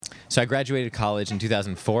So I graduated college in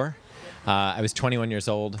 2004. I was 21 years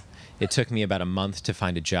old. It took me about a month to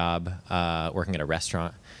find a job working at a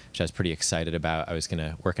restaurant, which I was pretty excited about. I was going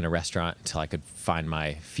to work in a restaurant until I could find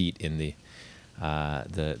my feet in the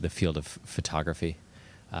field of photography.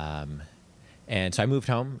 And so I moved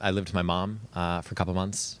home. I lived with my mom for a couple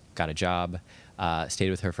months, got a job,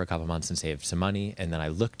 stayed with her for a couple months and saved some money. And then I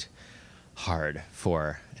looked hard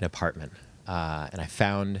for an apartment. And I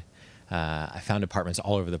found apartments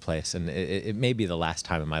all over the place. And it may be the last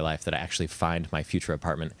time in my life that I actually find my future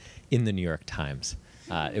apartment in the New York Times.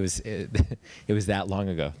 It was that long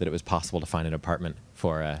ago that it was possible to find an apartment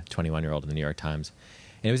for a 21-year-old in the New York Times.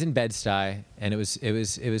 And it was in Bed-Stuy, and it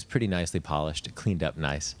was pretty nicely polished, cleaned up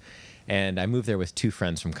nice. And I moved there with two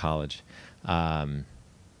friends from college.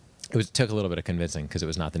 Took a little bit of convincing because it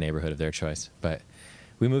was not the neighborhood of their choice, but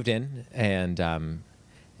we moved in, and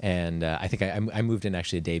I think I moved in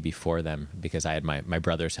actually a day before them because I had my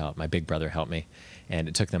brother's help. My big brother helped me, and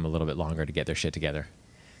it took them a little bit longer to get their shit together.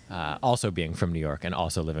 Also being from New York and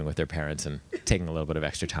also living with their parents and taking a little bit of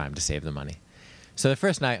extra time to save the money. So the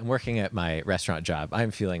first night I'm working at my restaurant job,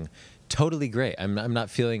 I'm feeling totally great. I'm not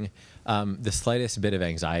feeling the slightest bit of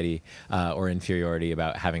anxiety or inferiority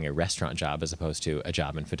about having a restaurant job as opposed to a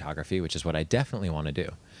job in photography, which is what I definitely want to do.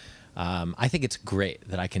 I think it's great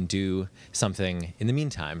that I can do something in the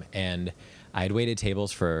meantime. And I had waited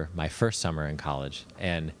tables for my first summer in college,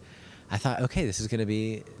 and I thought, okay, this is going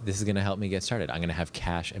to help me get started. I'm going to have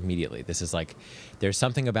cash immediately. This is like, there's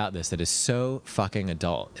something about this that is so fucking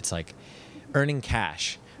adult. It's like earning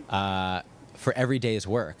cash for every day's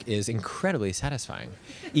work is incredibly satisfying,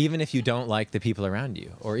 even if you don't like the people around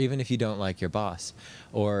you, or even if you don't like your boss,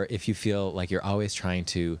 or if you feel like you're always trying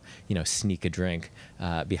to, sneak a drink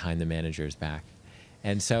behind the manager's back.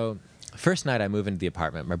 And so, first night I move into the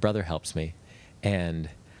apartment, my brother helps me, and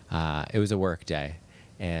it was a work day.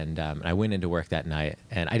 And I went into work that night,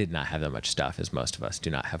 and I did not have that much stuff, as most of us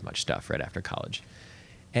do not have much stuff right after college.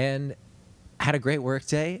 And had a great work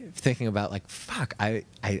day, thinking about like, fuck, I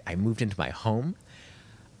moved into my home.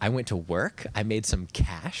 I went to work. I made some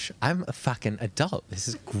cash. I'm a fucking adult. This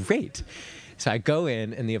is great. So I go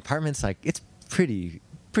in, and the apartment's like, it's pretty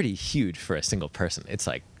huge for a single person. It's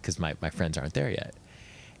like, because my friends aren't there yet.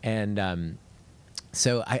 And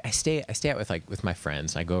so I stay out with my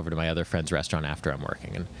friends. And I go over to my other friend's restaurant after I'm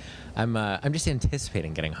working, and I'm just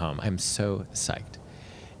anticipating getting home. I'm so psyched,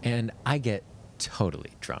 and I get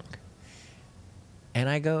totally drunk. And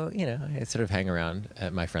I go, I sort of hang around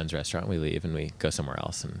at my friend's restaurant. We leave and we go somewhere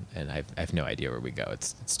else, and I have no idea where we go.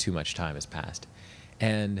 It's too much time has passed,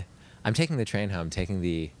 and I'm taking the train home. Taking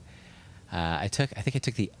the, I think I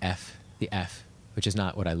took the F, which is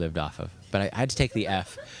not what I lived off of, but I had to take the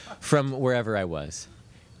F from wherever I was,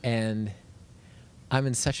 and I'm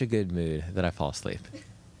in such a good mood that I fall asleep.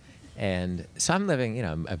 And so I'm living,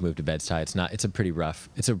 I've moved to Bed-Stuy. It's a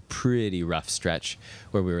pretty rough stretch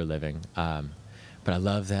where we were living. But I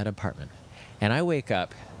love that apartment. And I wake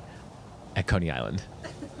up at Coney Island,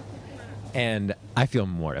 and I feel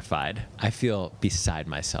mortified. I feel beside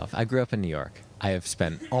myself. I grew up in New York. I have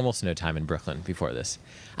spent almost no time in Brooklyn before this.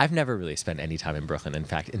 I've never really spent any time in Brooklyn, in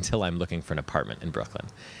fact, until I'm looking for an apartment in Brooklyn.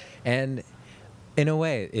 And in a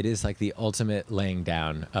way, it is like the ultimate laying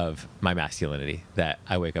down of my masculinity that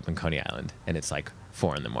I wake up in Coney Island, and it's like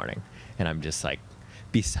 4 a.m, and I'm just like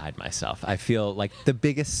beside myself. I feel like the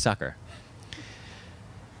biggest sucker.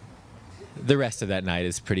 The rest of that night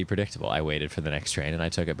is pretty predictable. I waited for the next train, and I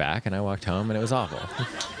took it back, and I walked home, and it was awful.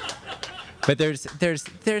 But there's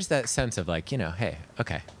that sense of like, hey,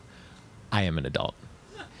 okay, I am an adult.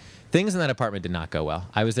 Things in that apartment did not go well.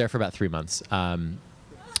 I was there for about 3 months.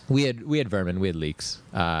 We had vermin, we had leaks.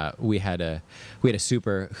 We had a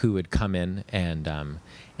super who would come in and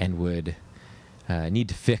would need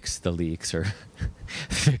to fix the leaks or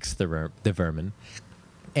fix the vermin,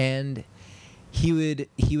 and he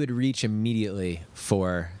would reach immediately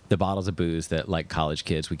for the bottles of booze that, like college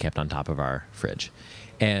kids, we kept on top of our fridge.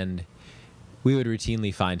 And we would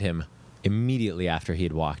routinely find him immediately after he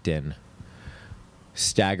had walked in,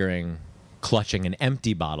 staggering, clutching an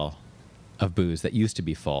empty bottle of booze that used to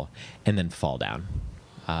be full, and then fall down.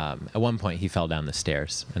 At one point, he fell down the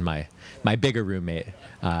stairs, and my bigger roommate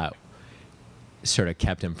sort of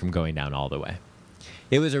kept him from going down all the way.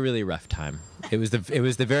 It was a really rough time. It was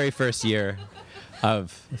the very first year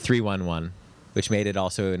of 311, which made it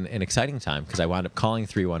also an exciting time because I wound up calling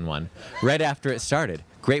 311 right after it started.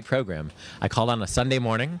 Great program. I called on a Sunday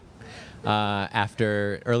morning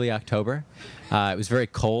after early October. It was very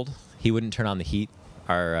cold. He wouldn't turn on the heat.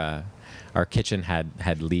 Our our kitchen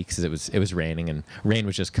had leaks as it was raining, and rain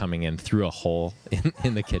was just coming in through a hole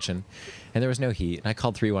in the kitchen, and there was no heat. And I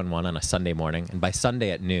called 311 on a Sunday morning, and by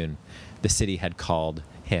Sunday at noon, the city had called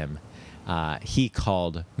him. He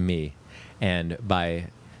called me, and by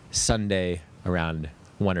Sunday around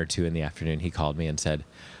 1 or 2 in the afternoon, he called me and said,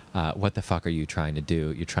 what the fuck are you trying to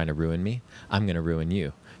do? You're trying to ruin me? I'm going to ruin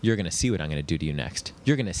you. You're going to see what I'm going to do to you next.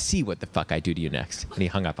 You're going to see what the fuck I do to you next. And he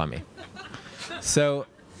hung up on me. So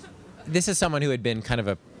this is someone who had been kind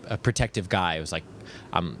of a protective guy. It was like,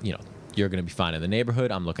 you're going to be fine in the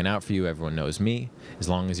neighborhood. I'm looking out for you. Everyone knows me. As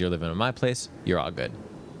long as you're living in my place, you're all good.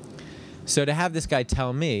 So to have this guy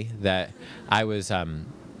tell me that I was in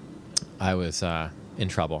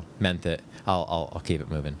trouble meant that I'll keep it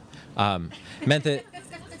moving. Meant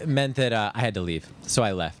that I had to leave. So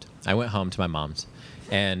I left. I went home to my mom's,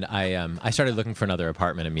 and I started looking for another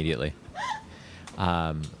apartment immediately.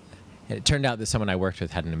 It turned out that someone I worked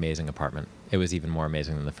with had an amazing apartment. It was even more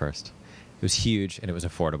amazing than the first. It was huge, and it was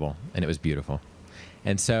affordable, and it was beautiful.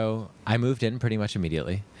 And so I moved in pretty much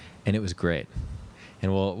immediately, and it was great.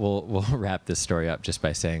 And we'll wrap this story up just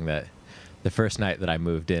by saying that the first night that I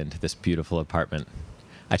moved into this beautiful apartment,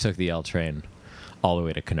 I took the L train all the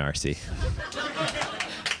way to Canarsie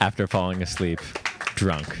after falling asleep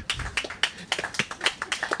drunk.